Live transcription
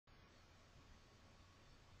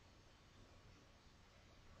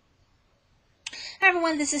Hi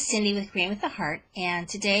everyone, this is Cindy with Green with the Heart, and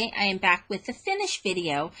today I am back with the finish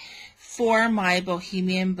video for my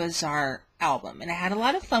Bohemian Bazaar album. And I had a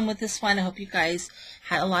lot of fun with this one. I hope you guys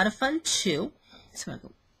had a lot of fun too. So I'm going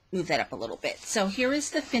to move that up a little bit. So here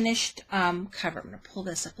is the finished cover. I'm going to pull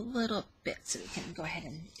this up a little bit so we can go ahead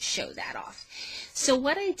and show that off. So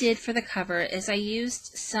what I did for the cover is I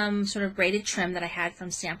used some sort of braided trim that I had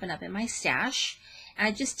from Stampin' Up! In my stash. And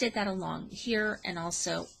I just did that along here and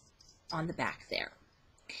also on the back there.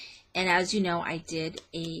 And as you know, I did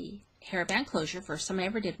a hairband closure. First time I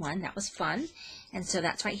ever did one. That was fun. And so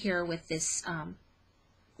that's right here with this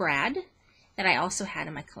brad that I also had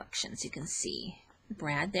in my collection. So you can see the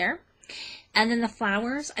brad there. And then the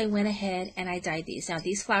flowers, I went ahead and I dyed these. Now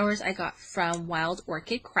these flowers I got from Wild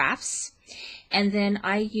Orchid Crafts. And then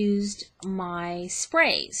I used my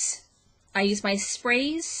sprays. I used my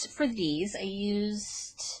sprays for these. I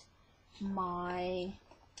used my,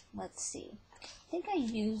 let's see, I think I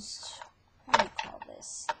used, what do you call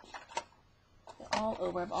this? They're all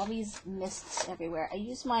over. I have all these mists everywhere. I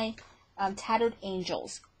used my Tattered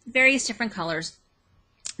Angels, various different colors.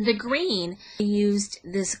 The green, I used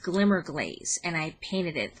this glimmer glaze and I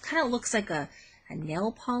painted it. It kind of looks like a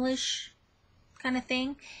nail polish kind of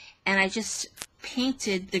thing. And I just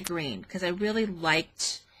painted the green because I really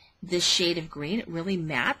liked this shade of green. It really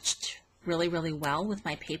matched really well with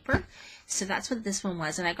my paper. So that's what this one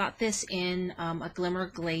was. And I got this in a glimmer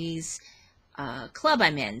glaze club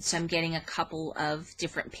I'm in. So I'm getting a couple of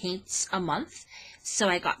different paints a month. So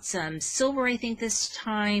I got some silver, I think, this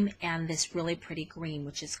time, and this really pretty green,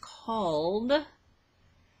 which is called,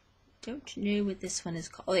 don't know what this one is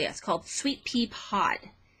called. Oh yeah, it's called Sweet Pea Pod.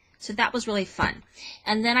 So that was really fun.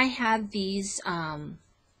 And then I have these, I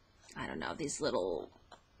don't know, these little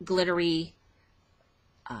glittery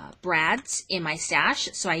brads in my stash.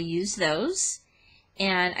 So I used those.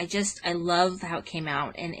 And I love how it came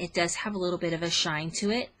out. And it does have a little bit of a shine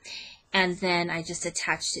to it. And then I just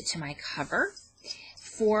attached it to my cover.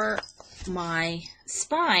 For my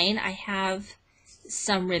spine, I have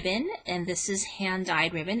some ribbon, and this is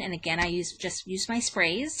hand-dyed ribbon. And again, I just used my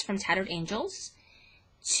sprays from Tattered Angels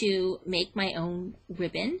to make my own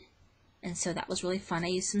ribbon. And so that was really fun. I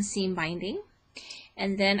used some seam binding.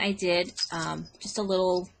 And then I did just a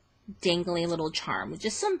little dangly little charm with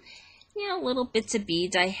just some, little bits of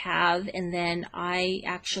beads I have. And then I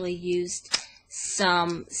actually used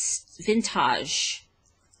some vintage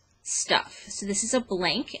stuff. So this is a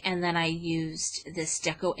blank, and then I used this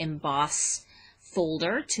Deco Emboss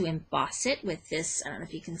folder to emboss it with this. I don't know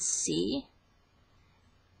if you can see.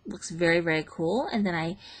 It looks very cool. And then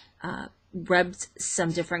I rubbed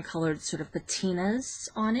some different colored sort of patinas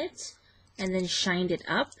on it, and then shined it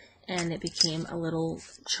up, and it became a little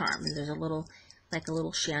charm. And there's a little, like a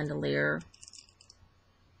little chandelier,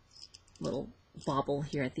 little bauble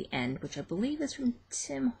here at the end, which I believe is from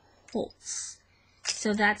Tim Holtz.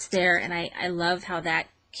 So that's there, and I love how that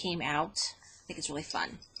came out. I think it's really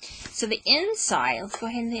fun. So the inside, let's go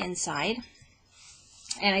ahead in the inside.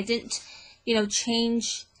 And I didn't,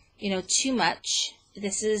 change, too much.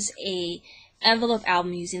 This is a envelope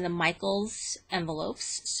album using the Michaels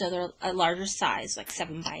envelopes. So they're a larger size, like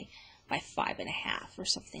 7 by 5.5 or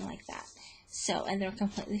something like that. So, and they're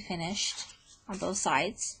completely finished on both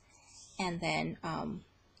sides. And then I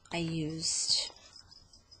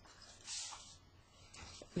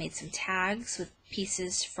made some tags with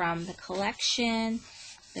pieces from the collection.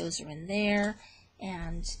 Those are in there,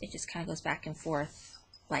 and it just kind of goes back and forth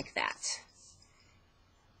like that.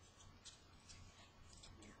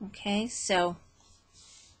 Okay, so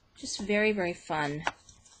just very fun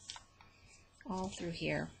all through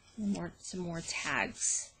here. Some more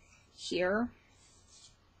tags here.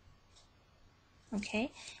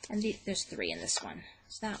 Okay, and there's 3 in this one.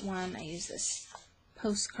 So that one, I use this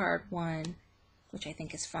postcard one, which I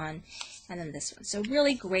think is fun, and then this one. So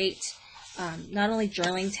really great, not only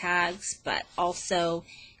journaling tags, but also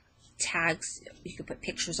tags. You could put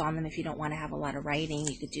pictures on them if you don't want to have a lot of writing.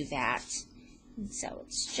 You could do that. And so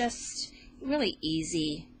it's just really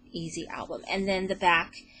easy album. And then the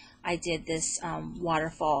back, I did this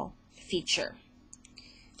waterfall feature.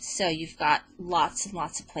 So you've got lots and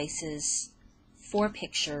lots of places for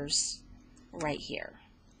pictures right here.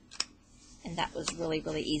 And that was really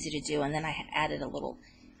easy to do. And then I added a little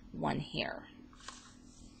one here.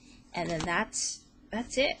 And then that's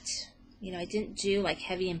it. I didn't do like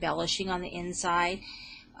heavy embellishing on the inside.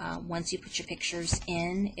 Once you put your pictures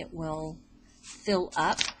in, it will fill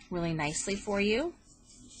up really nicely for you.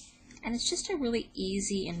 And it's just a really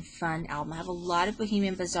easy and fun album. I have a lot of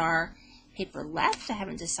Bohemian Bazaar paper left. I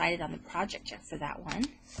haven't decided on the project yet for that one.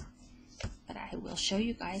 But I will show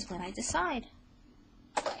you guys when I decide.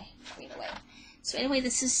 fade away. So anyway,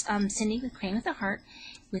 this is Cindy with Crane with a Heart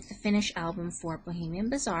with the finished album for Bohemian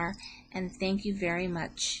Bazaar, and thank you very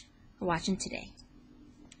much for watching today.